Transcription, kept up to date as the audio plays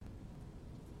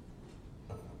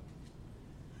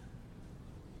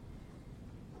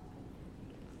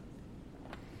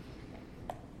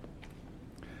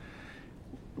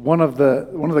One of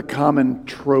the common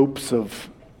tropes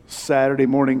of Saturday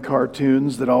morning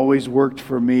cartoons that always worked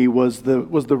for me was the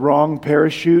wrong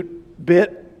parachute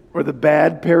bit or the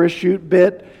bad parachute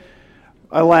bit.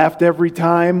 I laughed every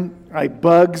time.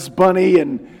 Bugs Bunny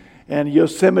and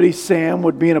Yosemite Sam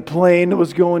would be in a plane that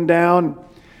was going down.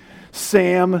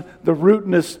 Sam, the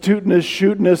rootinest, tootinest,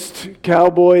 shootinest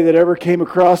cowboy that ever came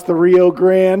across the Rio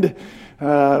Grande,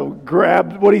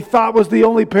 grabbed what he thought was the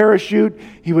only parachute.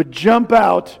 He would jump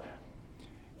out,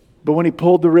 but when he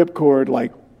pulled the ripcord,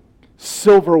 like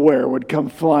silverware would come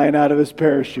flying out of his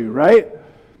parachute, right?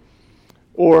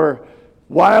 Or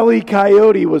Wile E.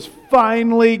 Coyote was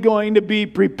finally going to be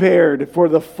prepared for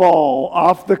the fall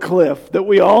off the cliff that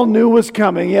we all knew was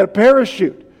coming. He had a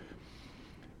parachute.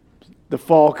 The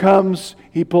fall comes,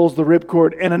 he pulls the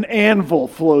ripcord, and an anvil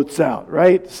floats out,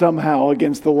 right? Somehow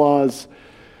against the laws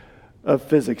of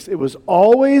physics. It was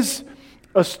always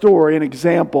a story, an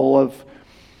example of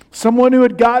someone who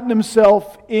had gotten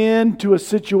himself into a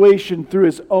situation through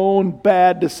his own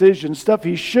bad decisions, stuff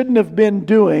he shouldn't have been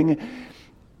doing,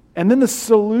 and then the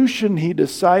solution he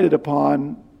decided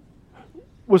upon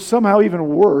was somehow even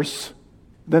worse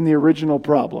than the original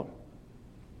problem.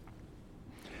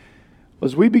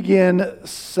 As we begin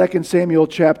 2 Samuel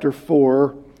chapter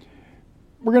 4,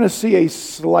 we're going to see a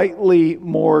slightly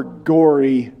more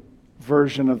gory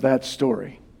version of that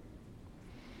story.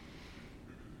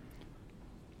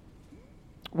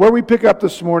 Where we pick up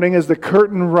this morning as the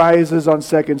curtain rises on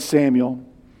 2 Samuel,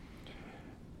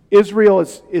 Israel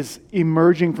is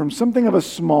emerging from something of a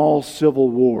small civil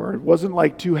war. It wasn't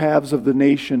like two halves of the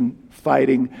nation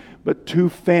fighting, but two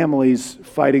families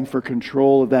fighting for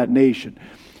control of that nation.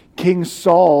 King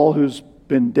Saul, who's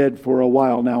been dead for a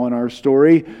while now in our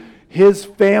story, his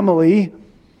family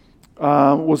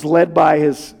was led by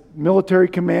his military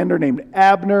commander named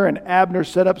Abner, and Abner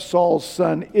set up Saul's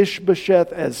son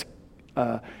Ishbosheth as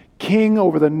king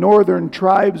over the northern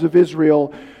tribes of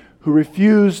Israel, who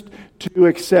refused to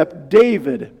accept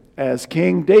David as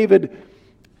king. David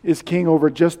is king over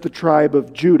just the tribe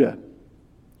of Judah,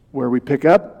 where we pick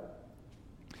up.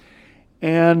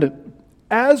 And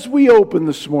as we open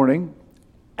this morning,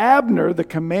 Abner, the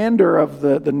commander of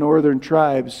the northern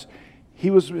tribes,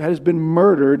 has been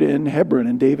murdered in Hebron,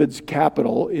 in David's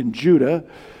capital in Judah.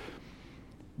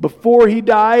 Before he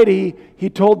died, he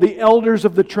told the elders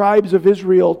of the tribes of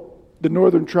Israel, the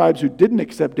northern tribes who didn't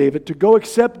accept David, to go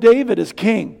accept David as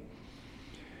king.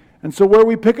 And so where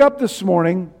we pick up this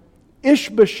morning,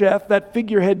 Ishbosheth, that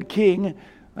figurehead king,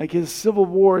 like his civil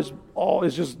war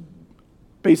is just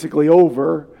basically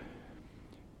over.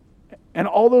 And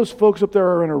all those folks up there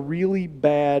are in a really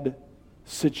bad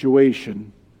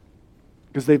situation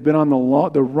because they've been on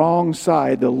the wrong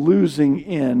side, the losing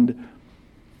end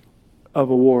of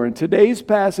a war. And today's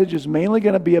passage is mainly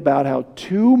going to be about how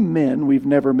two men we've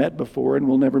never met before and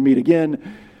will never meet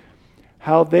again,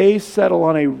 how they settle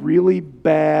on a really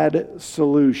bad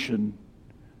solution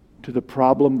to the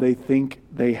problem they think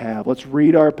they have. Let's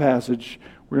read our passage.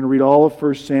 We're going to read all of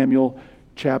 1 Samuel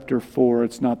chapter 4.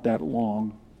 It's not that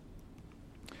long.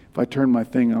 If I turn my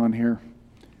thing on here.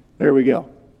 There we go.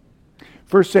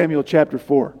 1 Samuel chapter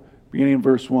 4, beginning in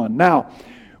verse 1. Now,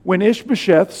 when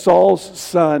Ishbosheth, Saul's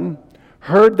son,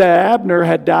 heard that Abner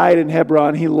had died in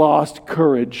Hebron, he lost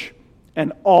courage,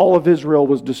 and all of Israel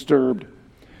was disturbed.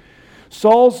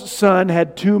 Saul's son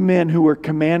had two men who were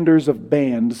commanders of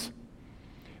bands.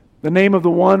 The name of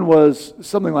the one was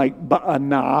something like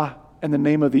Ba'anah, and the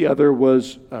name of the other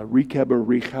was Rechab or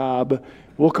Rechab.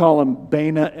 We'll call them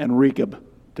Baanah and Rechab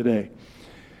today.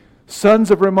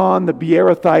 Sons of Rimmon, the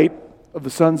Beerothite of the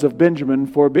sons of Benjamin,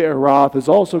 for Beeroth is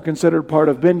also considered part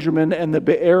of Benjamin, and the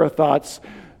Beerothites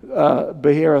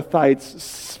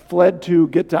fled to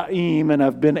Gittaim and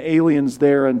have been aliens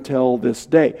there until this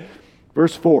day.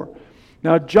 Verse 4.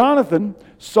 Now Jonathan,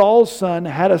 Saul's son,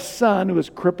 had a son who was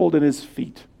crippled in his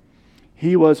feet.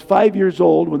 He was 5 years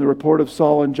old when the report of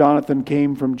Saul and Jonathan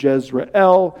came from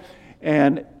Jezreel,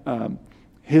 and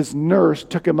his nurse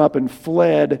took him up and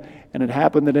fled, and it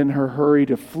happened that in her hurry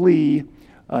to flee,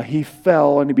 he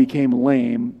fell and he became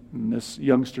lame. And this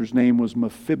youngster's name was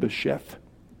Mephibosheth.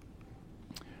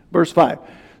 Verse 5.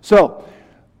 So,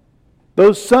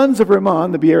 those sons of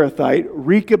Rimmon, the Beerothite,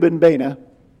 Rechab and Baanah,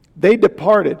 they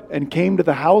departed and came to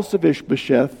the house of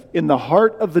Ishbosheth in the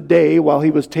heart of the day while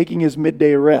he was taking his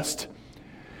midday rest.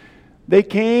 They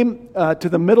came to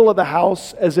the middle of the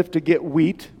house as if to get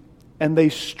wheat, and they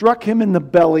struck him in the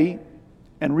belly,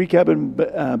 and Rechab and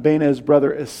Baanah, his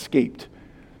brother, escaped.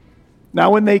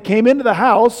 Now when they came into the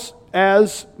house,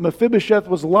 as Mephibosheth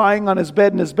was lying on his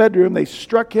bed in his bedroom, they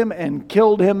struck him and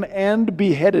killed him and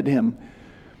beheaded him.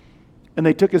 And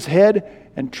they took his head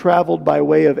and traveled by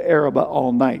way of Arabah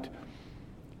all night.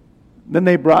 Then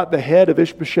they brought the head of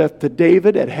Ishbosheth to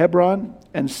David at Hebron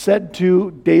and said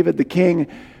to David the king,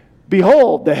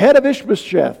 "Behold, the head of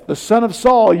Ishbosheth, the son of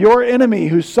Saul, your enemy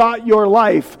who sought your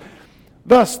life.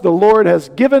 Thus the Lord has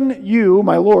given you,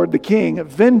 my lord the king,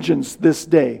 vengeance this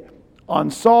day on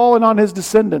Saul and on his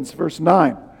descendants." Verse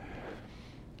 9.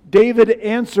 David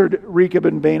answered Rechab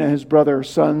and Baanah, his brother,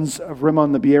 sons of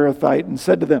Rimmon the Beerothite, and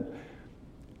said to them,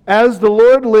 "As the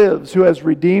Lord lives, who has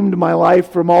redeemed my life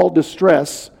from all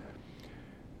distress,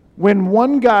 when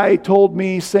one guy told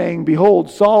me, saying, 'Behold,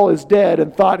 Saul is dead,'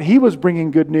 and thought he was bringing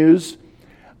good news,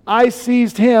 I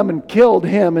seized him and killed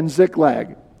him in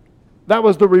Ziklag. That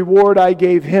was the reward I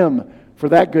gave him for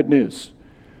that good news.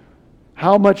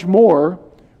 How much more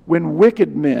when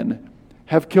wicked men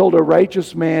have killed a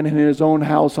righteous man in his own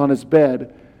house on his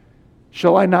bed?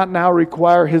 Shall I not now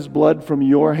require his blood from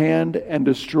your hand and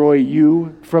destroy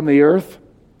you from the earth?"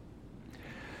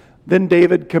 Then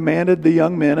David commanded the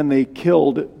young men, and they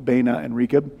killed Baanah and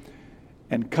Rechab,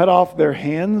 and cut off their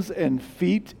hands and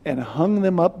feet, and hung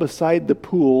them up beside the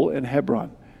pool in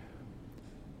Hebron.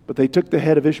 But they took the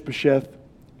head of Ishbosheth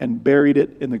and buried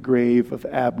it in the grave of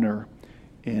Abner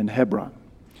in Hebron.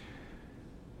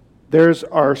 There's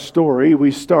our story.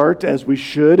 We start, as we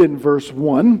should, in verse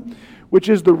 1, which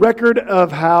is the record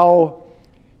of how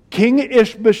King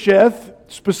Ishbosheth,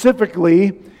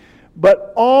 specifically,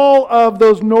 but all of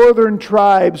those northern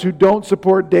tribes who don't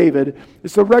support David,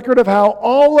 it's the record of how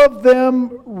all of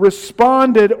them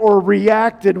responded or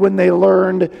reacted when they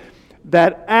learned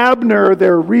that Abner,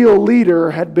 their real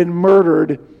leader, had been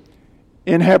murdered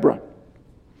in Hebron.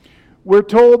 We're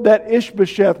told that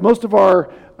Ishbosheth, most of our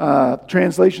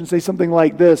translations say something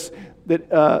like this,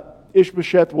 that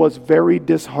Ishbosheth was very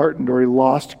disheartened, or he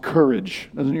lost courage.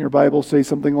 Doesn't your Bible say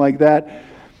something like that?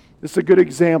 This is a good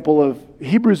example of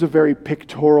Hebrew's a very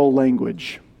pictorial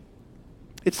language.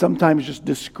 It sometimes just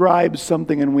describes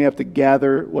something and we have to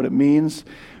gather what it means.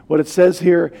 What it says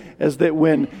here is that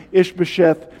when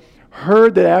Ishbosheth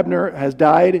heard that Abner has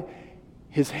died,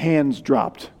 his hands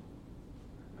dropped.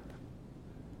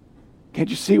 Can't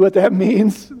you see what that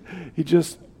means?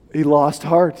 He lost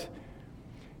heart.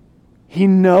 He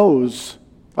knows,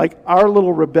 like our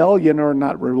little rebellion, or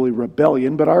not really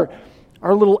rebellion, but our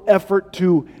little effort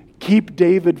to keep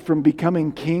David from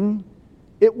becoming king,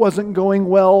 it wasn't going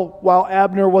well while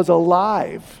Abner was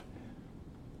alive.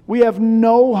 We have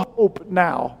no hope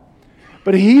now.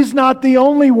 But he's not the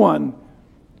only one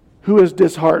who is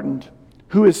disheartened,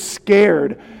 who is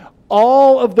scared.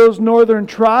 All of those northern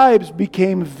tribes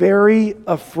became very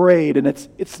afraid, and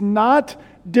it's not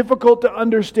difficult to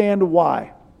understand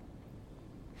why.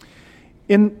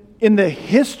 In the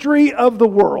history of the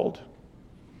world,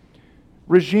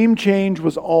 regime change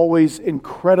was always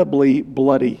incredibly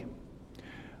bloody.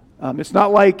 It's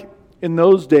not like in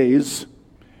those days,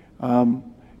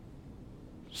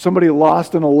 somebody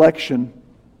lost an election,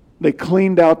 they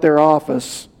cleaned out their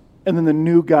office, and then the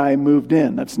new guy moved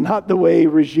in. That's not the way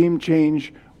regime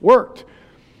change worked.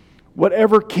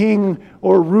 Whatever king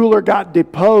or ruler got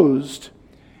deposed,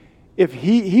 if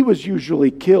he was usually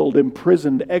killed,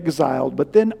 imprisoned, exiled,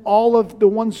 but then all of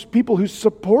the people who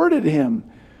supported him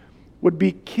would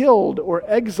be killed or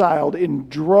exiled in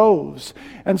droves.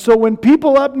 And so when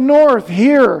people up north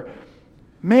hear,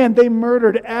 man, they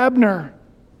murdered Abner,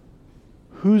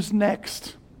 who's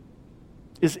next?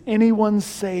 Is anyone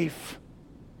safe?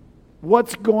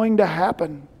 What's going to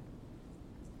happen?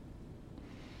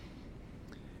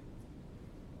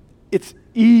 It's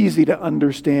easy to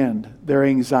understand their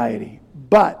anxiety.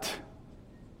 But,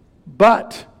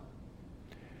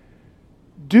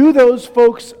 do those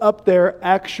folks up there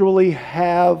actually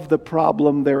have the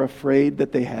problem they're afraid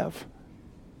that they have?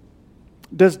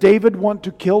 Does David want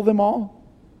to kill them all?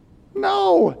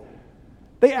 No.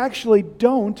 They actually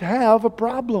don't have a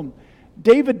problem.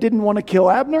 David didn't want to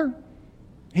kill Abner.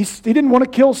 He didn't want to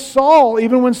kill Saul,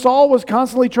 even when Saul was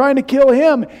constantly trying to kill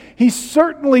him. He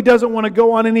certainly doesn't want to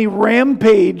go on any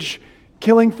rampage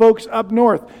killing folks up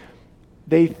north.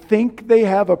 They think they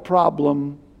have a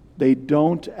problem they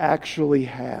don't actually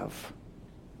have.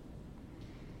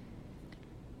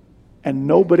 And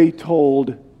nobody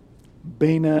told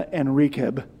Baanah and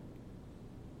Rechab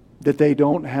that they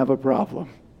don't have a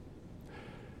problem.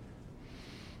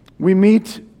 We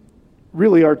meet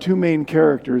really our two main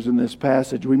characters in this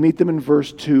passage. We meet them in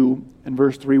verse 2 and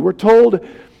verse 3. We're told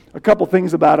a couple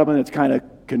things about them, and it's kind of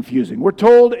confusing. We're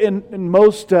told in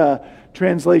most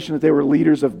translation that they were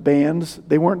leaders of bands.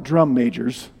 They weren't drum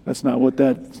majors. That's not what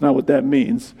that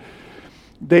means.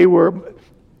 They were,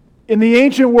 in the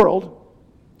ancient world,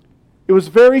 It was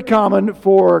very common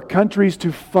for countries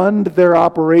to fund their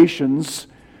operations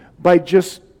by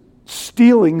just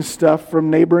stealing stuff from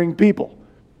neighboring people.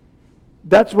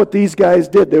 That's what these guys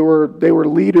did. They were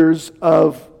leaders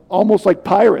of almost like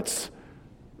pirates,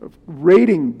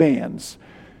 raiding bands,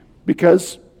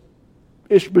 because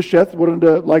Ishbosheth wanted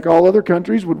to, like all other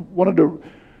countries, wanted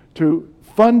to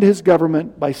fund his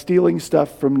government by stealing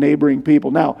stuff from neighboring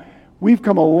people. Now, we've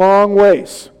come a long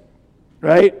ways,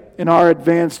 right? In our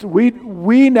advanced, we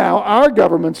now, our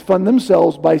governments fund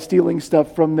themselves by stealing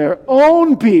stuff from their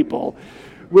own people,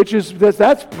 which is,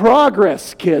 that's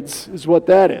progress, kids, is what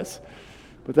that is.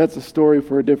 But that's a story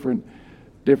for a different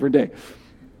day.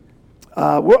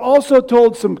 We're also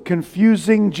told some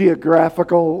confusing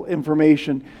geographical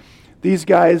information. These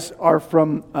guys are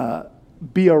from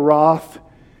Beeroth,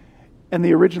 and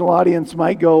the original audience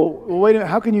might go, well, wait a minute,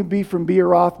 how can you be from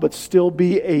Beeroth but still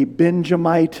be a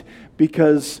Benjamite?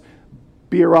 Because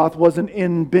Beeroth wasn't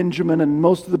in Benjamin, and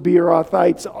most of the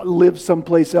Beerothites live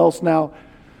someplace else now.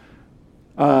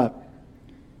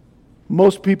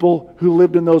 Most people who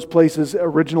lived in those places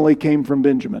originally came from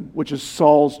Benjamin, which is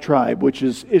Saul's tribe, which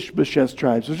is Ishbosheth's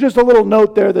tribe. So there's just a little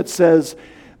note there that says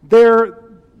they're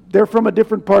from a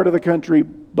different part of the country,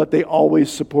 but they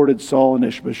always supported Saul and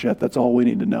Ishbosheth. That's all we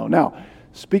need to know. Now,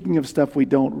 speaking of stuff we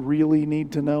don't really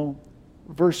need to know,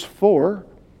 verse 4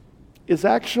 is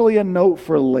actually a note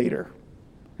for later.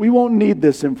 We won't need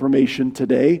this information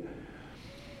today.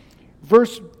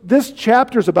 This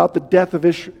chapter is about the death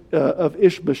of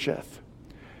Ishbosheth.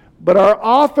 But our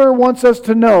author wants us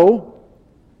to know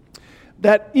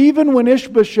that even when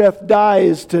Ishbosheth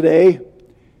dies today,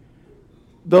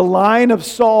 the line of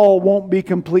Saul won't be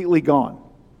completely gone.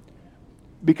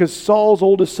 Because Saul's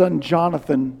oldest son,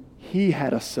 Jonathan, he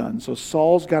had a son. So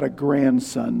Saul's got a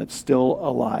grandson that's still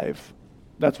alive.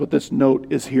 That's what this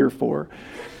note is here for.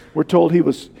 We're told he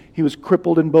was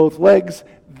crippled in both legs.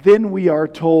 Then we are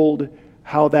told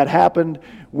how that happened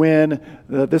when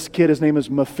this kid, his name is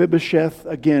Mephibosheth.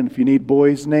 Again, if you need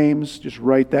boys' names, just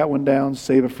write that one down,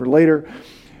 save it for later.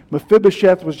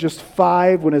 Mephibosheth was just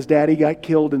 5 when his daddy got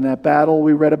killed in that battle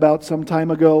we read about some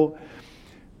time ago.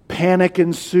 Panic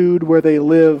ensued where they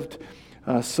lived.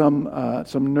 Some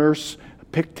nurse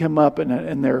picked him up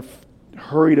in their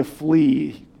hurry to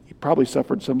flee. He probably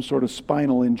suffered some sort of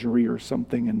spinal injury or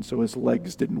something, and so his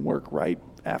legs didn't work right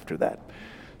after that.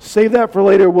 Save that for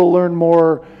later. We'll learn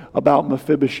more about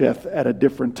Mephibosheth at a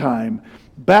different time.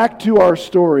 Back to our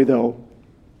story, though.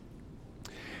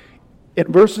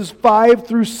 In verses 5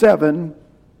 through 7,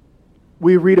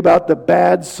 we read about the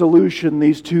bad solution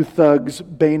these two thugs,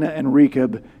 Bana and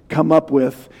Rechab, come up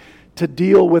with to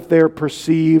deal with their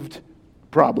perceived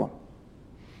problem.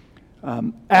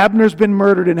 Abner's been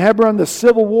murdered in Hebron. The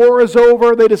civil war is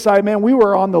over. They decide, man, we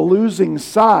were on the losing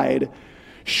side.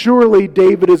 Surely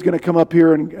David is going to come up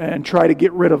here and try to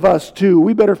get rid of us too.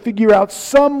 We better figure out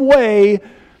some way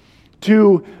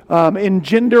to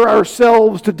engender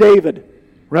ourselves to David,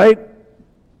 right?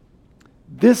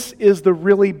 This is the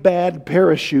really bad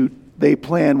parachute they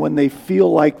plan when they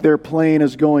feel like their plane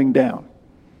is going down.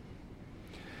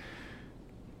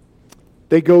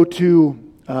 They go to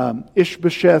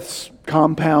Ishbosheth's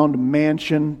compound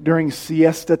mansion during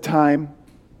siesta time.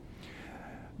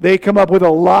 They come up with a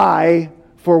lie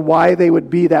for why they would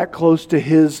be that close to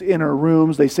his inner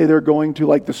rooms. They say they're going to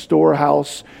like the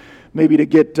storehouse, maybe to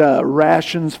get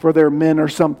rations for their men or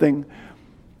something.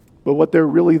 But what they're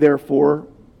really there for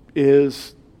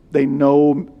is they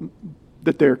know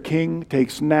that their king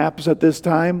takes naps at this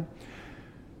time.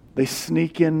 They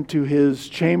sneak into his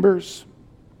chambers.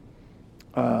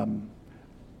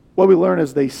 What we learn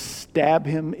is they stab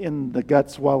him in the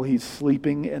guts while he's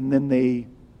sleeping, and then they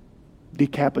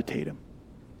decapitate him.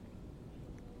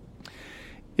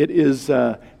 It's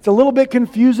a little bit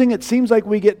confusing. It seems like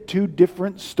we get two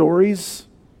different stories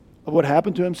of what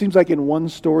happened to him. It seems like in one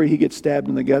story he gets stabbed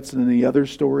in the guts, and in the other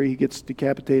story he gets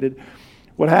decapitated.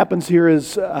 What happens here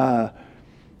is something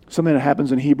that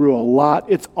happens in Hebrew a lot.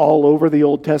 It's all over the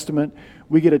Old Testament.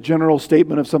 We get a general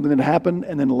statement of something that happened,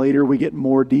 and then later we get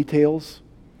more details.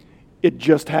 It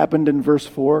just happened in verse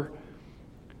 4.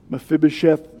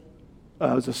 Mephibosheth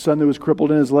was a son that was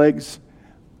crippled in his legs.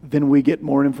 Then we get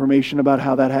more information about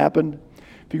how that happened.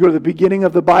 If you go to the beginning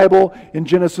of the Bible, in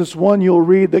Genesis 1, you'll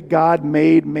read that God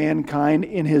made mankind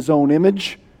in his own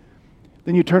image.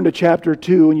 Then you turn to chapter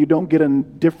 2, and you don't get a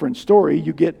different story.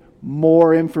 You get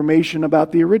more information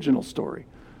about the original story.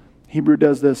 Hebrew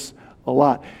does this a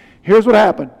lot. Here's what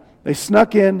happened. They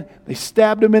snuck in, they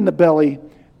stabbed him in the belly,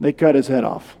 they cut his head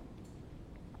off.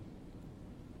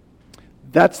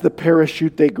 That's the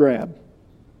parachute they grab.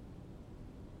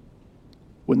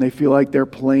 when they feel like their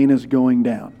plane is going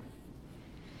down.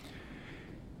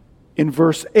 In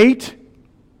verse 8,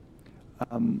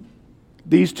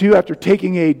 these two, after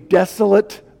taking a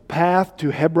desolate path to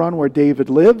Hebron where David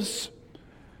lives,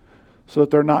 so that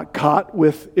they're not caught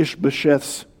with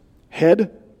Ishbosheth's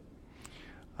head,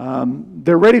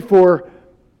 they're ready for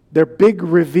their big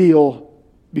reveal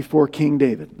before King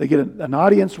David. They get an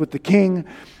audience with the king.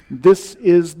 This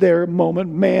is their moment.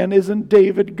 Man, isn't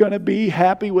David going to be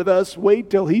happy with us? Wait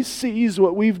till he sees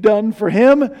what we've done for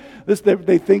him.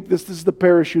 They think this is the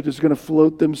parachute that's going to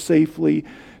float them safely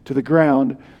to the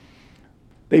ground.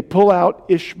 They pull out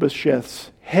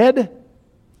Ishbosheth's head,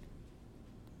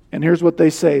 and here's what they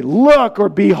say. Look, or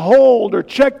behold, or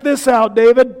check this out,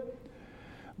 David.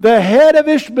 The head of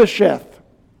Ishbosheth,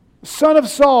 son of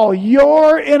Saul,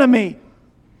 your enemy,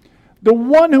 the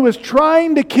one who is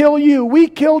trying to kill you. We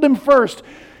killed him first.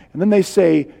 And then they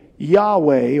say,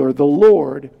 Yahweh, or the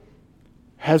Lord,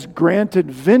 has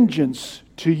granted vengeance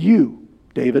to you,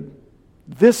 David,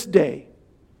 this day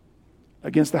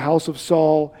against the house of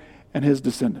Saul and his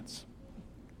descendants.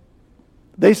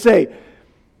 They say,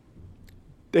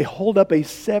 they hold up a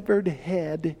severed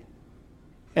head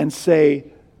and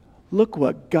say, look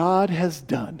what God has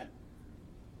done.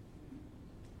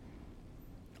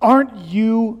 Aren't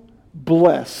you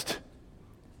blessed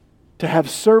to have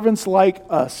servants like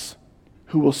us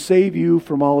who will save you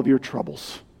from all of your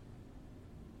troubles?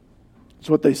 That's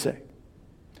what they say.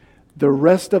 The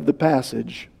rest of the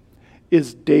passage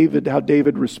is how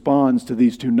David responds to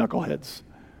these two knuckleheads.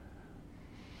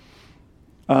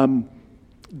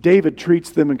 David treats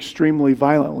them extremely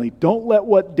violently. Don't let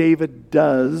what David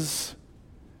does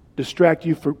distract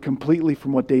you completely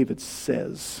from what David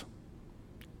says.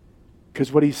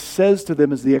 Because what he says to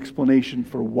them is the explanation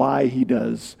for why he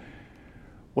does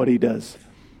what he does.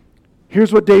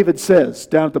 Here's what David says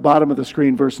down at the bottom of the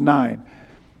screen, verse 9.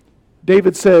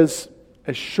 David says,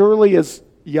 as surely as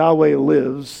Yahweh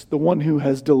lives, the one who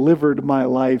has delivered my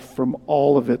life from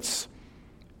all of its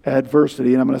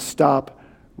adversity. And I'm going to stop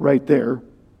right there.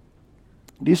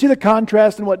 Do you see the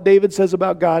contrast in what David says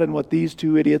about God and what these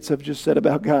two idiots have just said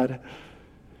about God?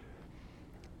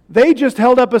 They just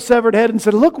held up a severed head and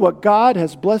said, look what God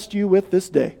has blessed you with this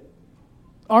day.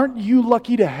 Aren't you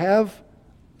lucky to have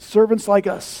servants like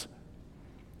us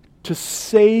to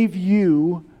save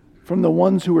you from the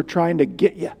ones who are trying to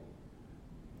get you?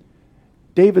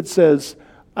 David says,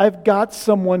 I've got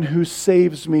someone who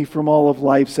saves me from all of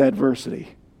life's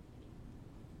adversity.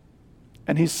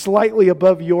 And he's slightly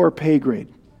above your pay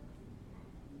grade.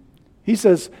 He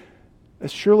says,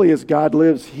 as surely as God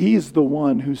lives, he's the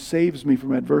one who saves me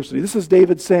from adversity. This is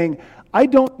David saying, I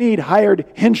don't need hired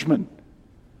henchmen.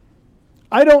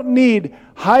 I don't need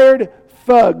hired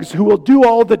thugs who will do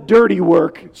all the dirty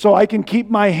work so I can keep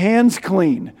my hands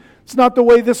clean. It's not the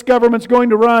way this government's going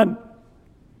to run.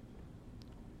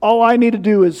 All I need to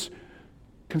do is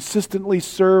consistently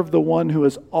serve the one who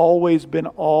has always been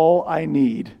all I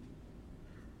need.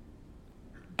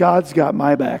 God's got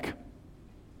my back.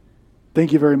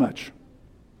 Thank you very much.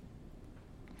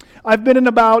 I've been in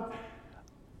about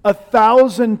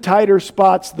 1,000 tighter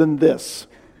spots than this.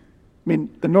 I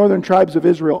mean, the northern tribes of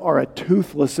Israel are a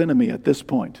toothless enemy at this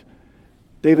point.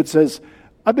 David says,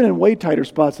 I've been in way tighter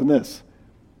spots than this,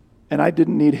 and I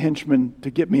didn't need henchmen to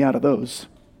get me out of those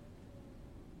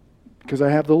because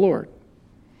I have the Lord.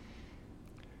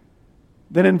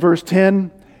 Then in verse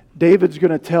 10, David's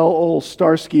going to tell old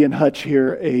Starsky and Hutch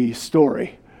here a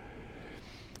story.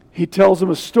 He tells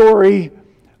them a story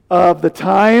of the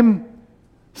time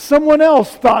someone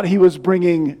else thought he was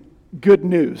bringing good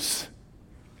news.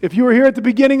 If you were here at the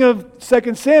beginning of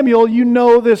 2 Samuel, you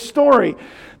know this story.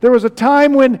 There was a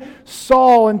time when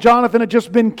Saul and Jonathan had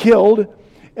just been killed,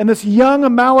 and this young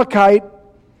Amalekite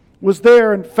was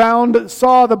there and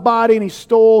saw the body, and he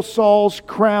stole Saul's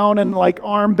crown and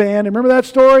armband. Remember that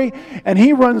story? And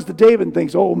he runs to David and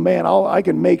thinks, oh man, I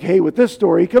can make hay with this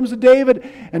story. He comes to David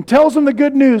and tells him the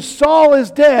good news. Saul is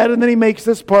dead, and then he makes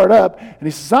this part up, and he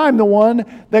says, I'm the one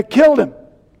that killed him.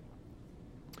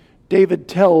 David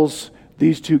tells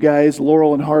these two guys,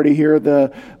 Laurel and Hardy here,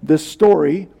 this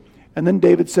story, and then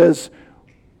David says,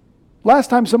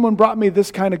 last time someone brought me this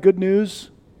kind of good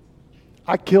news,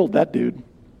 I killed that dude.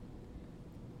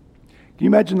 Can you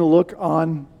imagine the look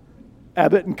on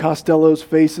Abbott and Costello's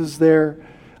faces there?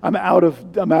 I'm out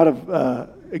of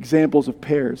examples of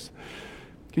pairs.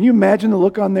 Can you imagine the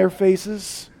look on their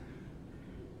faces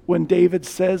when David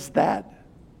says that?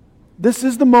 This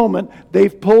is the moment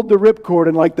they've pulled the ripcord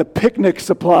and the picnic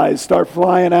supplies start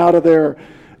flying out of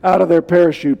their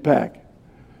parachute pack.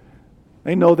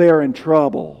 They know they are in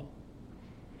trouble.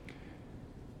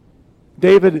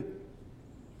 David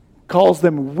calls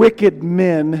them wicked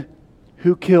men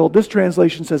who killed. This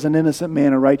translation says an innocent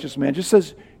man, a righteous man. It just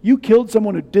says you killed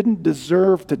someone who didn't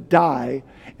deserve to die,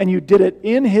 and you did it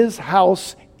in his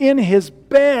house, in his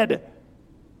bed.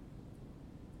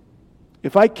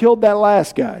 If I killed that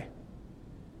last guy,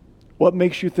 what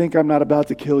makes you think I'm not about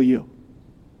to kill you?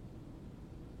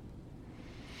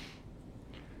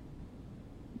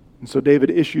 And so David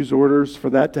issues orders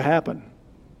for that to happen.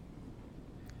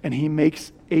 And he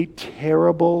makes a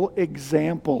terrible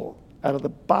example out of the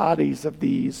bodies of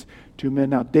these two men.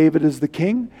 Now, David is the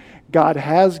king. God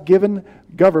has given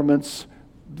governments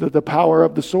the power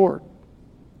of the sword.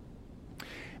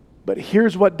 But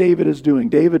here's what David is doing.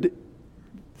 David,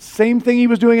 same thing he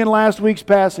was doing in last week's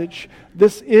passage.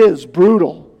 This is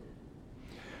brutal.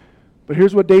 But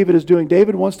here's what David is doing.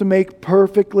 David wants to make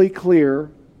perfectly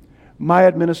clear, my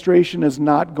administration is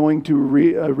not going to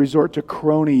resort to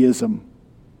cronyism.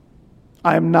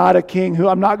 I'm not a king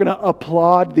I'm not going to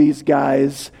applaud these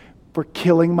guys for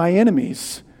killing my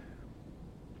enemies.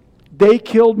 They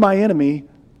killed my enemy,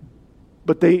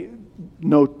 but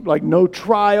no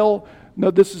trial. No,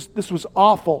 this was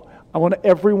awful. I want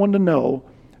everyone to know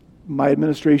my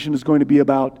administration is going to be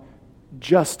about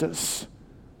justice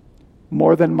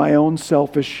more than my own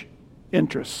selfish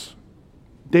interests.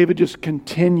 David just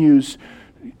continues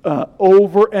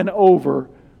over and over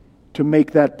to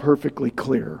make that perfectly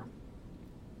clear.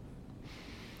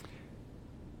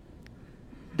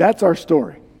 That's our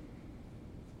story.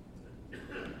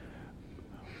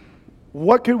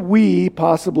 What could we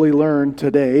possibly learn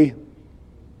today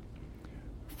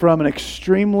from an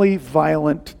extremely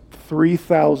violent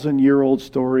 3,000-year-old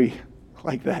story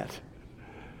like that?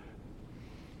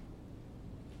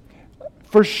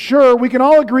 For sure, we can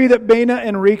all agree that Baana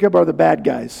and Rechab are the bad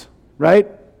guys, right?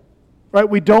 Right?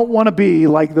 We don't want to be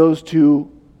like those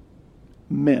two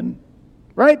men,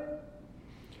 right?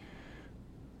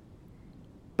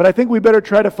 But I think we better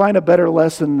try to find a better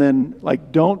lesson than,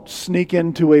 don't sneak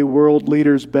into a world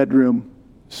leader's bedroom,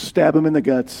 stab him in the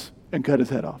guts, and cut his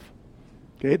head off.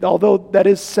 Okay? Although that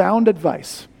is sound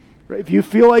advice. Right? If you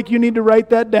feel like you need to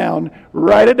write that down,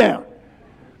 write it down.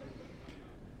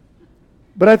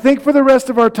 But I think for the rest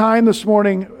of our time this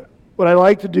morning, what I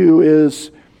like to do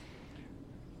is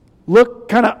look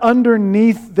kind of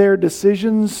underneath their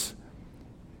decisions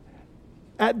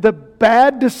at the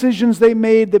bad decisions they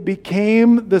made that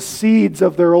became the seeds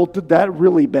of that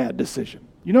really bad decision.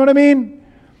 You know what I mean?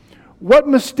 What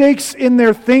mistakes in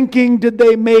their thinking did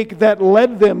they make that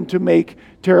led them to make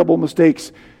terrible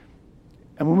mistakes?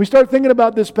 And when we start thinking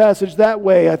about this passage that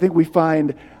way, I think we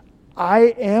find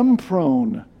I am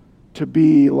prone to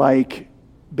be like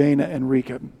Baana and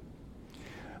Rechab.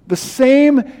 The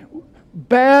same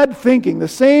bad thinking, the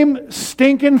same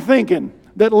stinking thinking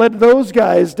that led those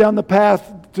guys down the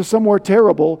path to somewhere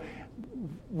terrible,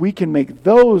 we can make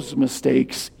those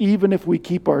mistakes even if we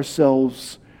keep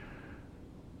ourselves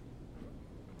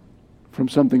from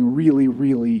something really,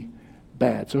 really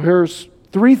bad. So here's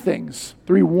three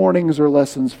warnings or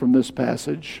lessons from this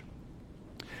passage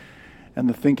and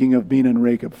the thinking of Baana and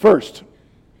Rechab. First,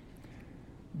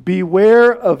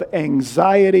 beware of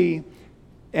anxiety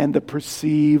and the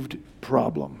perceived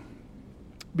problem.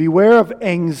 Beware of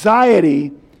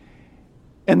anxiety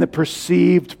and the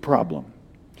perceived problem.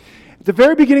 At the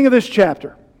very beginning of this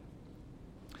chapter,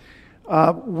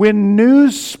 when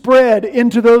news spread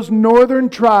into those northern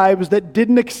tribes that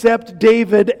didn't accept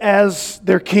David as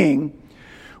their king,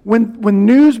 when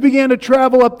news began to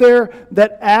travel up there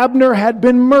that Abner had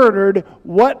been murdered,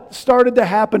 what started to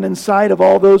happen inside of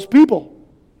all those people?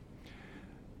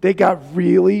 They got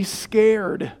really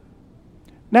scared.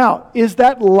 Now, is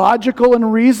that logical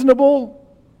and reasonable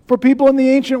for people in the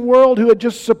ancient world who had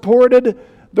just supported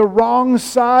the wrong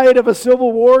side of a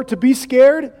civil war to be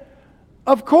scared?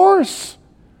 Of course.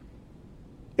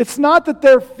 It's not that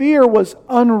their fear was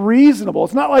unreasonable.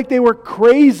 It's not like they were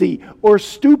crazy or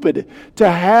stupid to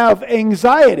have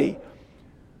anxiety.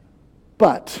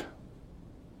 But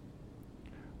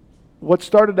what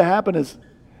started to happen is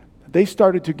they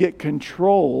started to get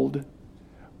controlled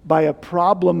by a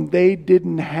problem they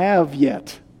didn't have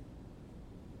yet.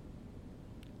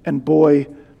 And boy,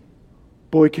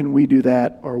 can we do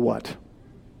that or what?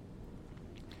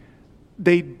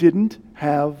 They didn't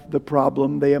have the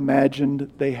problem they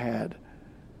imagined they had.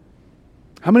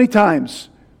 How many times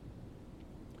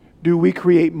do we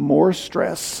create more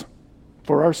stress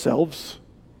for ourselves?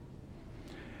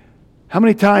 How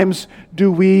many times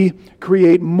do we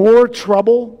create more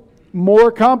trouble,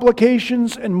 more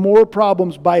complications, and more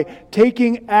problems by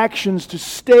taking actions to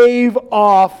stave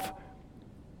off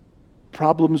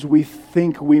problems we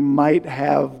think we might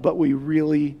have, but we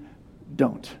really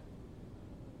don't?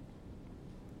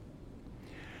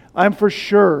 I'm for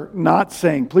sure not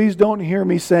saying, please don't hear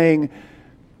me saying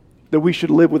that we should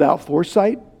live without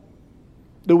foresight,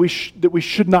 that we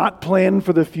should not plan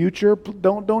for the future.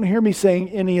 Don't hear me saying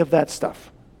any of that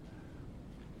stuff.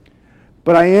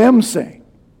 But I am saying,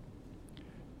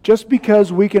 just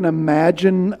because we can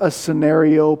imagine a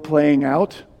scenario playing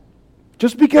out,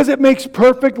 just because it makes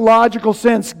perfect logical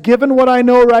sense, given what I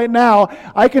know right now,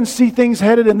 I can see things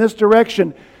headed in this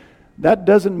direction, that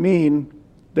doesn't mean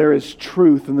there is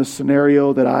truth in the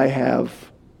scenario that I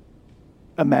have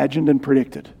imagined and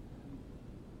predicted.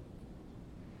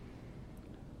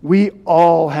 We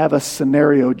all have a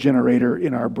scenario generator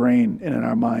in our brain and in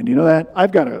our mind. You know that?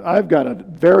 I've got a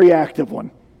very active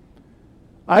one.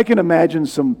 I can imagine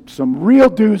some real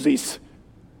doozies.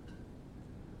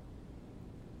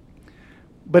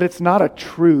 But it's not a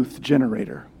truth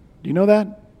generator. Do you know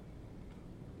that?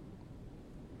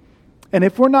 And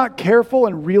if we're not careful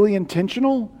and really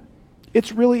intentional,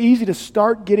 it's really easy to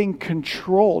start getting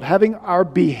controlled, having our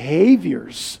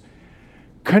behaviors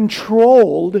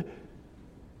controlled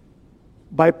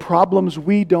by problems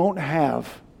we don't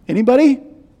have. Anybody?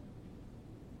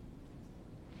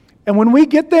 And when we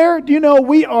get there, do you know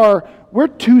we're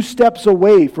 2 steps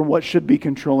away from what should be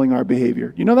controlling our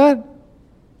behavior. You know that?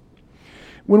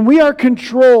 When we are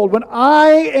controlled, when I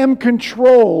am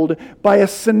controlled by a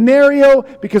scenario,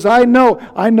 because I know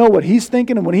what he's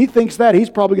thinking, and when he thinks that, he's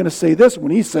probably going to say this.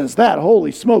 When he says that,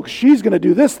 holy smokes, she's going to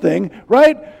do this thing,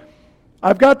 right?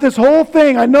 I've got this whole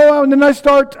thing. I know, and then I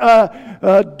start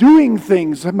doing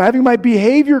things. I'm having my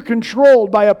behavior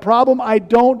controlled by a problem I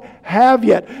don't have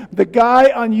yet. The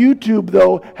guy on YouTube,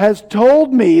 though, has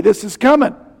told me this is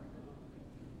coming.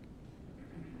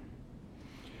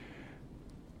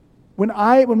 When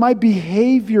my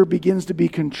behavior begins to be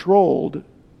controlled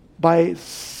by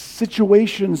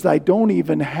situations that I don't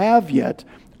even have yet,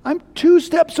 I'm 2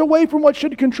 steps away from what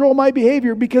should control my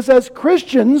behavior, because as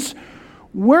Christians,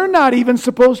 we're not even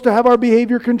supposed to have our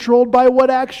behavior controlled by what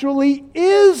actually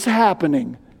is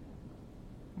happening.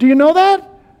 Do you know that?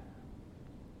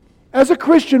 As a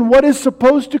Christian, what is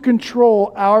supposed to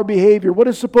control our behavior? What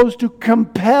is supposed to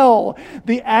compel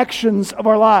the actions of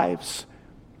our lives?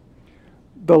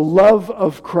 The love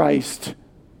of Christ,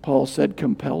 Paul said,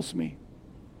 compels me.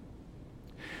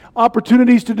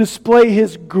 Opportunities to display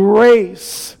His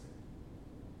grace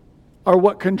are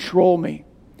what control me.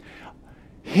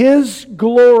 His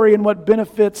glory and what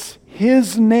benefits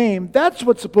His name, that's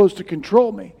what's supposed to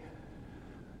control me.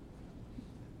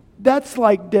 That's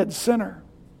like dead center.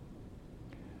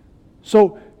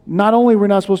 So, not only we're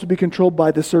not supposed to be controlled by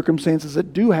the circumstances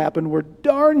that do happen, we're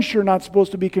darn sure not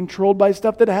supposed to be controlled by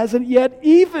stuff that hasn't yet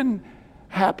even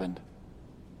happened.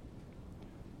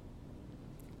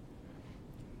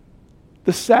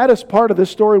 The saddest part of this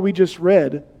story we just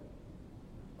read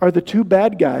are the 2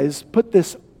 bad guys put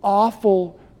this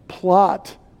awful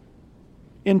plot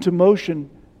into motion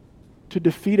to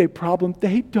defeat a problem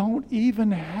they don't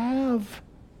even have.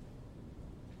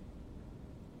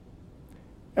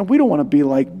 And we don't want to be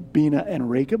like Bina and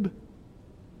Rechab.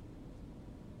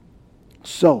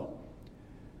 So,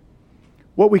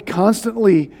 what we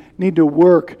constantly need to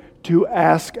work to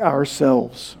ask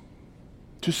ourselves,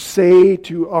 to say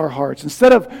to our hearts,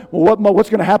 instead of, well, what's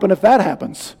going to happen if that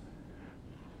happens?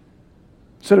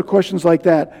 Instead of questions like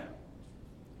that,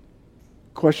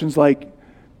 questions like,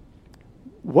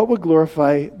 what would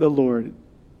glorify the Lord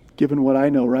given what I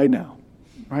know right now?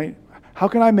 Right? How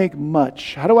can I make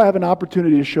much? How do I have an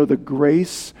opportunity to show the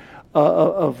grace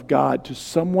of God to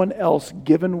someone else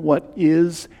given what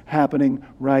is happening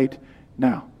right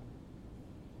now?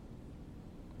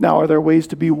 Now, are there ways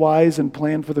to be wise and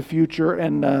plan for the future?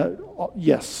 And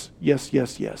yes.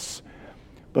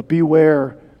 But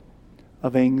beware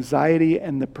of anxiety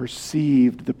and the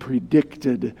perceived, the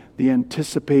predicted, the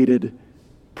anticipated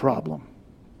problem.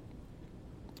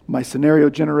 My scenario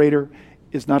generator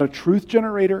is not a truth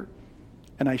generator,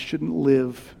 and I shouldn't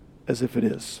live as if it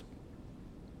is.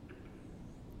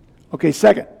 Okay,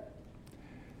 second,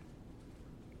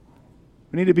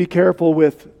 we need to be careful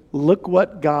with look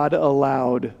what God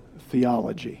allowed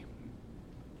theology.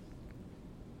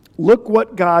 Look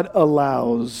what God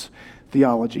allows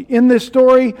theology. In this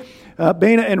story,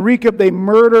 Bana and Rechab, they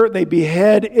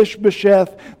behead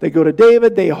Ishbosheth. They go to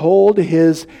David, they hold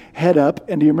his head up.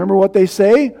 And do you remember what they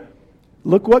say?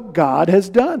 Look what God has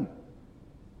done.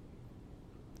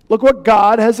 Look what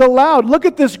God has allowed. Look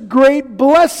at this great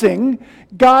blessing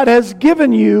God has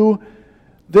given you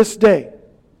this day.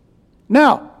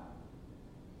 Now,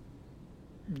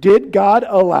 did God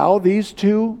allow these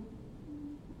 2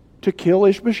 to kill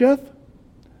Ishbosheth?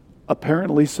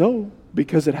 Apparently so,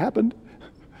 because it happened.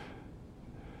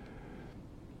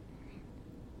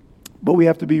 But we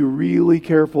have to be really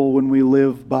careful when we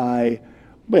live by,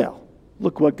 well,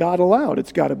 look what God allowed.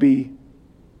 It's got to be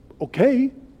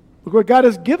okay. Look what God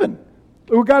has given.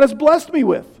 Look what God has blessed me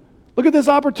with. Look at this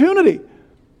opportunity.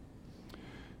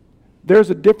 There's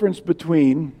a difference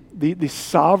between the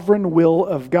sovereign will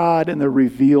of God and the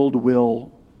revealed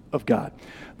will of God.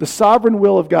 The sovereign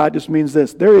will of God just means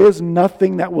this: there is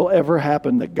nothing that will ever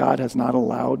happen that God has not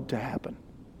allowed to happen.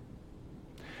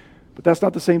 But that's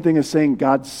not the same thing as saying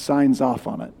God signs off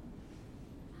on it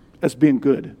as being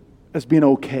good, as being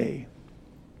okay.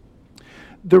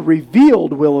 The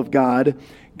revealed will of God,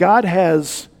 God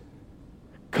has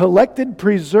collected,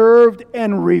 preserved,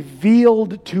 and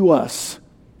revealed to us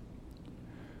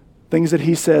things that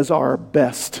He says are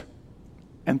best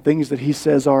and things that He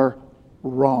says are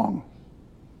wrong.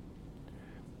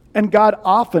 And God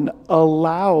often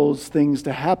allows things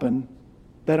to happen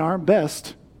that aren't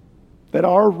best, that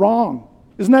are wrong.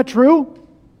 Isn't that true?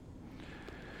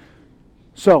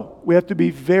 So, we have to be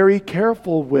very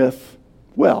careful with,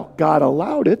 well, God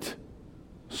allowed it,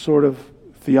 sort of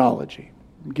theology.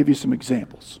 I'll give you some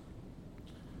examples.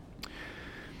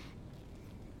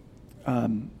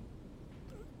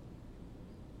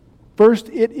 First,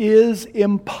 it is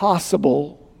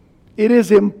impossible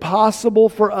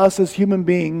for us as human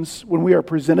beings, when we are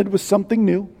presented with something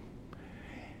new,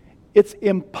 it's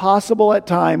impossible at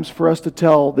times for us to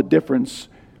tell the difference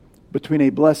between a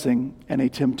blessing and a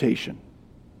temptation.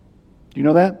 Do you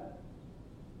know that?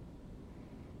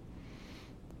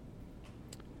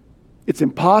 It's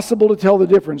impossible to tell the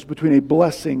difference between a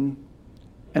blessing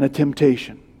and a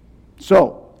temptation.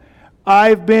 So,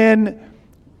 I've been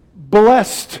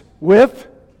blessed with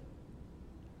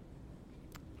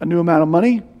a new amount of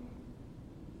money,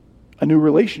 a new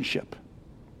relationship,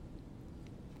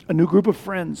 a new group of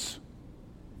friends,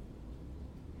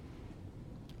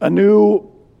 a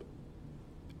new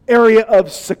area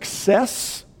of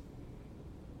success,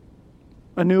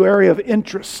 a new area of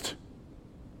interest.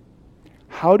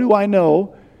 How do I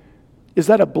know? Is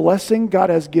that a blessing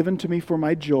God has given to me for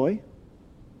my joy?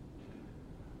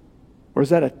 Or is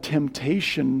that a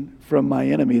temptation from my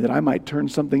enemy that I might turn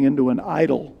something into an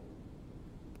idol?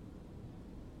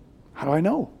 How do I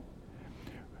know?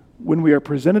 When we are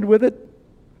presented with it,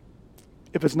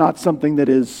 if it's not something that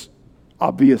is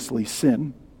obviously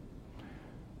sin,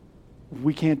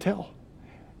 we can't tell.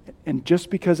 And just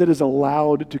because it is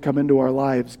allowed to come into our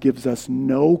lives gives us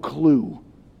no clue.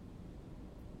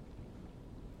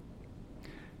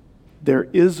 There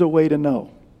is a way to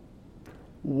know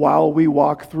while we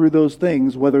walk through those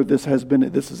things whether this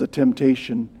is a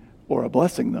temptation or a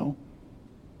blessing, though.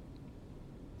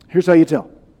 Here's how you tell.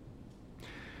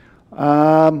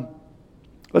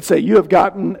 Let's say you have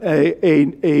gotten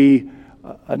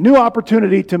a new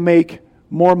opportunity to make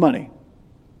more money.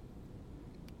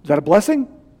 Is that a blessing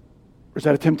or is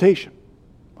that a temptation?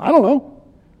 I don't know.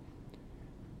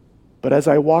 But as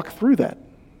I walk through that,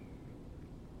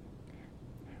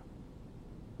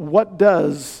 what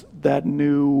does that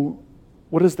new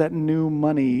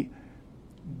money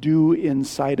do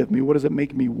inside of me? What does it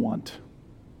make me want?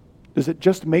 Does it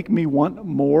just make me want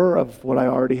more of what I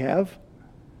already have?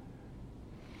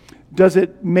 Does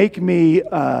it make me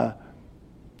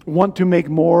want to make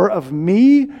more of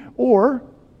me? Or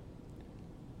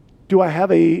do I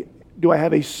have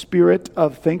a spirit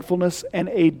of thankfulness and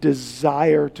a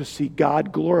desire to see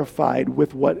God glorified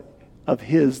with what of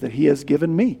His that He has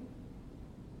given me?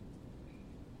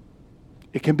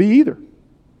 It can be either.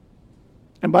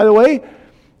 And by the way,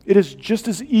 it is just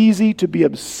as easy to be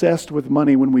obsessed with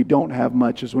money when we don't have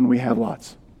much as when we have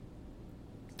lots.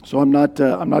 So I'm not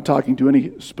talking to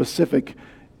any specific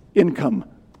income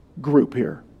group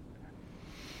here.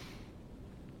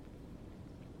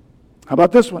 How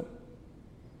about this one?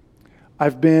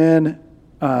 I've been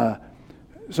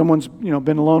someone's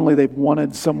been lonely. They've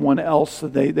wanted someone else. So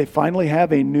they finally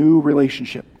have a new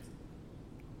relationship.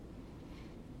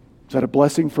 Is that a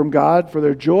blessing from God for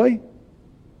their joy?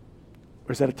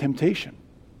 Or is that a temptation?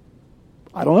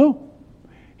 I don't know.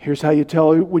 Here's how you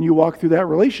tell when you walk through that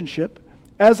relationship.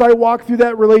 As I walk through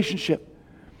that relationship,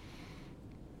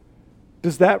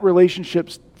 does that relationship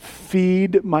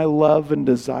feed my love and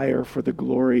desire for the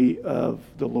glory of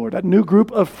the Lord? That new group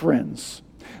of friends,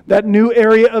 that new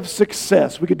area of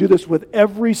success. We could do this with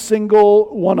every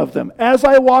single one of them. As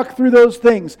I walk through those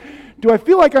things, do I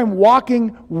feel like I'm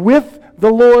walking with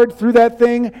the Lord through that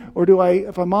thing? Or do I,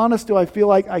 if I'm honest, do I feel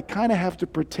like I kind of have to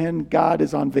pretend God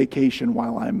is on vacation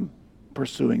while I'm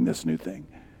pursuing this new thing?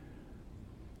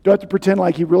 Do I have to pretend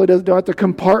like He really does? Do I have to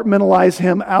compartmentalize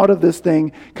Him out of this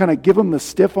thing, kind of give Him the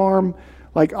stiff arm,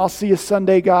 like, I'll see you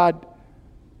Sunday, God?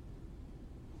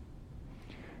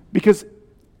 Because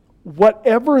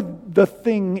whatever the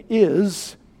thing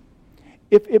is,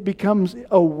 if it becomes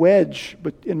a wedge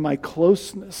in my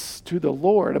closeness to the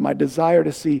Lord and my desire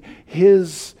to see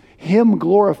Him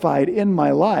glorified in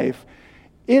my life,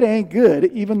 it ain't good,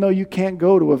 even though you can't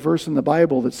go to a verse in the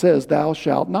Bible that says, "Thou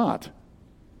shalt not."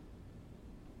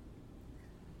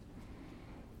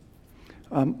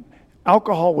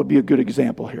 Alcohol would be a good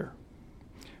example here.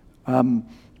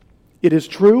 It is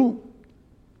true,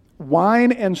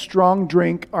 wine and strong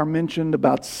drink are mentioned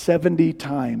about 70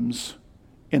 times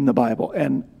in the Bible,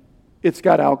 and it's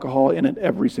got alcohol in it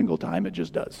every single time. It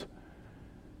just does.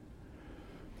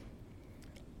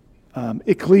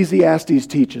 Ecclesiastes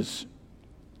teaches,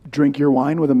 drink your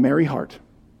wine with a merry heart.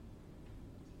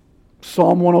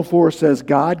 Psalm 104 says,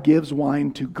 God gives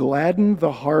wine to gladden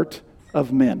the heart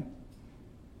of men.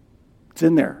 It's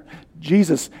in there.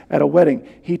 Jesus, at a wedding,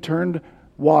 He turned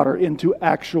water into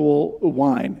actual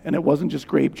wine, and it wasn't just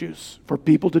grape juice for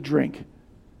people to drink.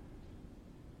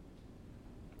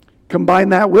 Combine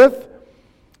that with,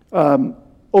 over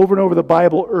and over the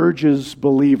Bible urges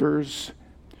believers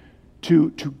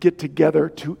to get together,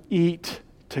 to eat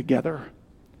together.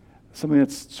 Something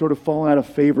that's sort of fallen out of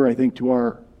favor, I think, to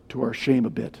our shame a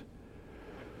bit.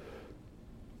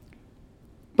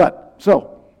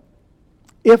 So,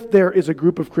 if there is a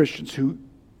group of Christians who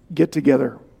get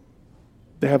together,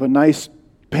 they have a nice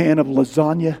pan of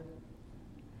lasagna,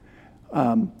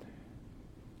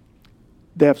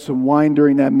 they have some wine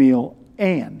during that meal,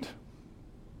 and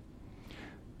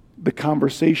the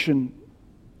conversation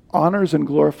honors and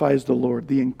glorifies the Lord.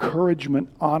 The encouragement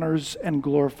honors and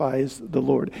glorifies the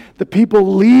Lord. The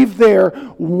people leave there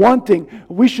wanting,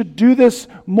 we should do this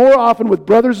more often with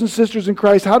brothers and sisters in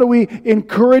Christ. How do we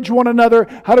encourage one another?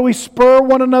 How do we spur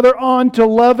one another on to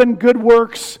love and good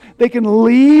works? They can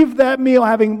leave that meal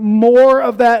having more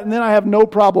of that, and then I have no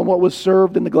problem what was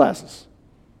served in the glasses.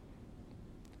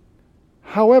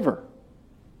 However,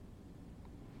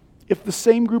 if the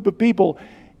same group of people,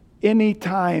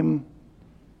 anytime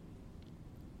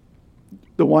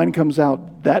the wine comes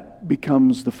out, that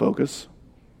becomes the focus.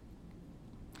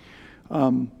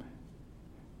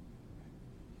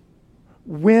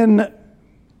 When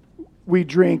we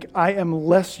drink, I am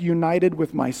less united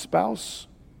with my spouse,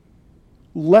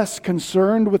 less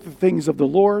concerned with the things of the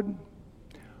Lord,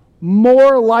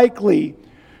 more likely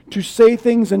to say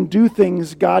things and do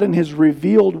things God in His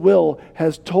revealed will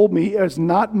has told me is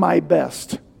not my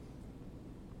best.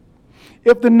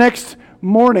 If the next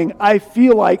morning I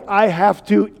feel like I have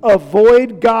to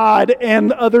avoid God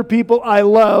and other people I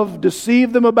love,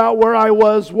 deceive them about where I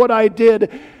was, what I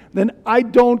did, then I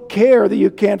don't care that you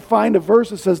can't find a verse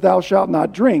that says, "Thou shalt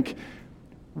not drink."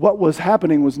 What was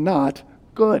happening was not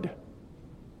good.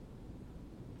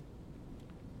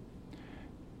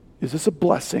 Is this a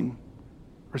blessing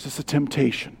or is this a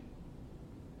temptation?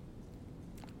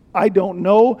 I don't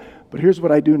know, but here's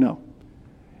what I do know.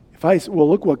 If I say, well,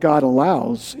 look what God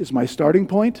allows is my starting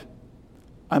point,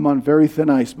 I'm on very thin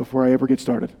ice before I ever get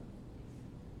started.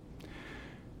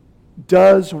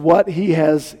 Does what He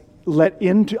has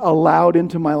allowed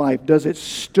into my life, does it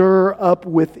stir up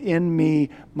within me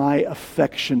my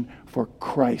affection for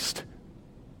Christ?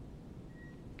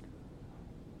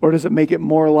 Or does it make it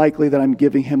more likely that I'm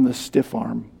giving Him the stiff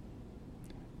arm?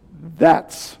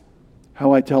 That's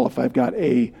how I tell if I've got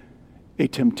a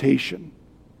temptation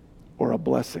or a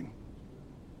blessing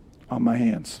on my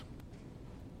hands.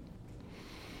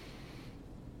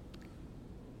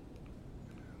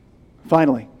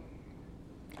 Finally,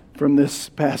 from this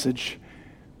passage,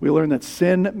 we learn that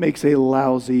sin makes a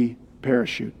lousy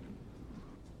parachute.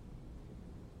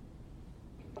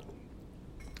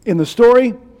 In the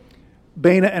story,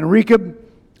 Baana and Rechab,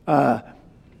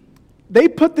 they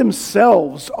put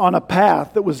themselves on a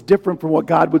path that was different from what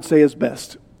God would say is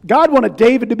best. God wanted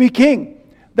David to be king.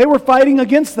 They were fighting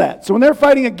against that. So when they're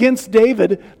fighting against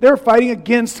David, they're fighting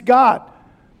against God.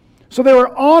 So they were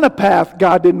on a path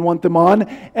God didn't want them on.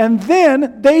 And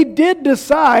then they did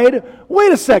decide,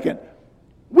 wait a second,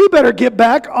 we better get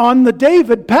back on the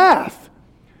David path.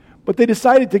 But they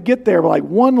decided to get there like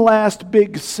one last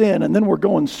big sin, and then we're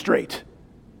going straight.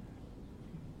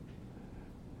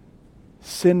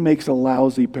 Sin makes a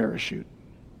lousy parachute.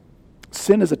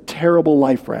 Sin is a terrible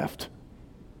life raft.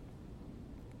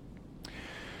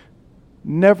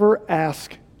 Never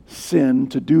ask sin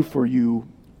to do for you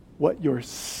what your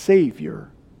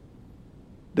Savior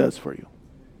does for you.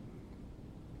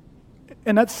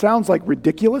 And that sounds like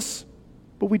ridiculous,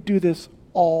 but we do this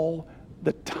all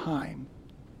the time.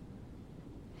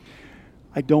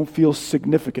 I don't feel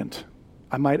significant.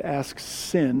 I might ask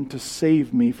sin to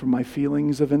save me from my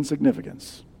feelings of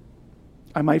insignificance.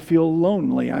 I might feel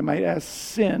lonely. I might ask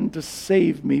sin to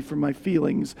save me from my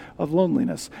feelings of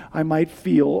loneliness. I might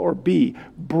feel or be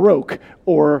broke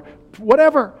or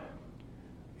whatever.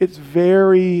 It's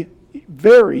very,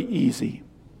 very easy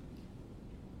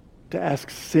to ask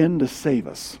sin to save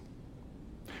us.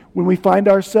 When we find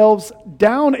ourselves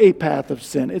down a path of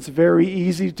sin, it's very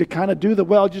easy to kind of do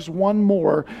just one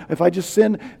more. If I just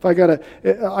sin, if I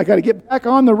gotta get back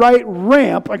on the right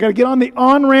ramp. I gotta get on the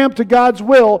on-ramp to God's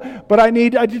will, but I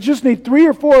just need 3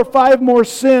 or 4 or 5 more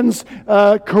sins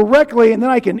correctly, and then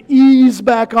I can ease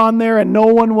back on there and no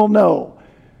one will know.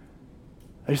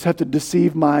 I just have to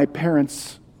deceive my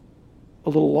parents a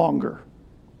little longer.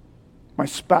 My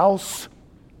spouse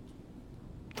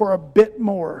for a bit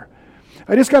more.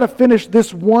 I just got to finish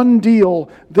this one deal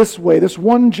this way, this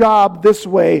one job this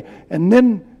way, and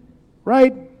then,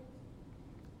 right?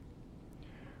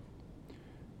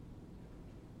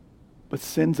 But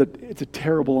it's a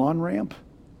terrible on-ramp.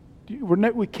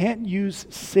 We can't use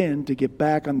sin to get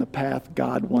back on the path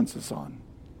God wants us on.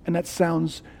 And that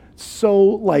sounds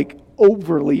so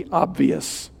overly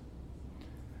obvious.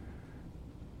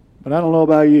 But I don't know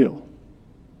about you.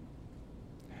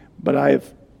 But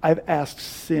I've asked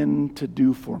sin to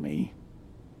do for me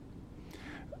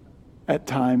at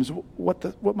times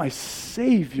what my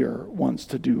Savior wants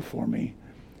to do for me,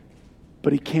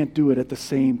 but He can't do it at the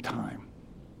same time.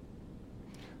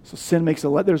 So sin makes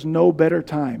there's no better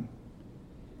time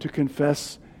to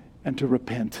confess and to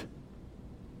repent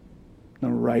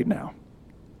than right now.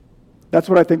 That's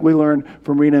what I think we learned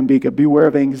from Rena and Bika. Beware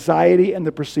of anxiety and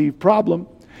the perceived problem.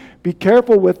 Be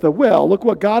careful with look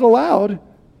what God allowed.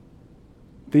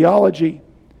 Theology.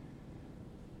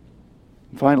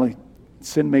 And finally,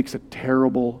 sin makes a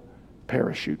terrible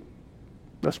parachute.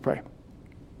 Let's pray.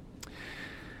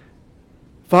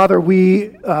 Father,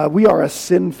 we are a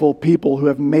sinful people who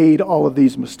have made all of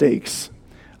these mistakes.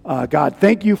 God,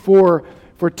 thank you for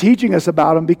teaching us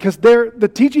about them, because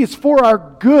the teaching is for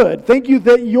our good. Thank you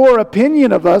that your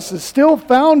opinion of us is still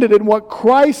founded in what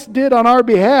Christ did on our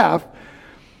behalf.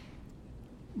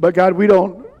 But God, we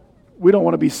don't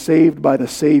want to be saved by the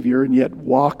Savior and yet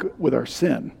walk with our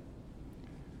sin.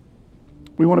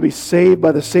 We want to be saved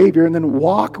by the Savior and then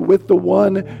walk with the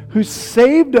one who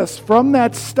saved us from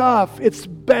that stuff. It's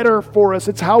better for us.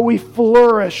 It's how we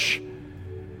flourish.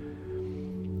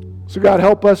 So God,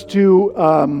 help us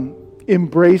to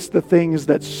embrace the things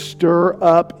that stir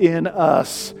up in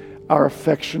us our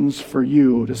affections for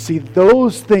you, to see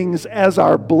those things as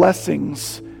our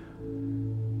blessings.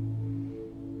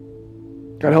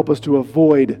 God, help us to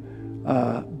avoid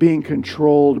being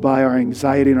controlled by our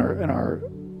anxiety and our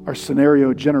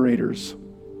scenario generators.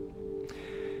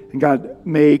 And God,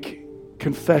 make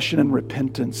confession and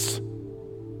repentance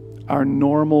our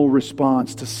normal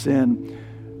response to sin,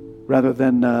 rather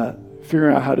than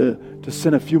figuring out how to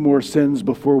sin a few more sins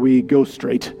before we go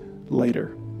straight later.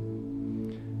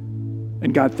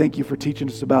 And God, thank you for teaching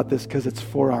us about this, because it's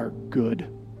for our good.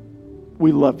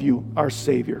 We love you, our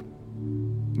Savior.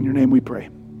 In your name we pray.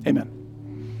 Amen.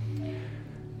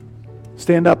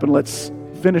 Stand up and let's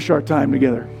finish our time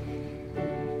together.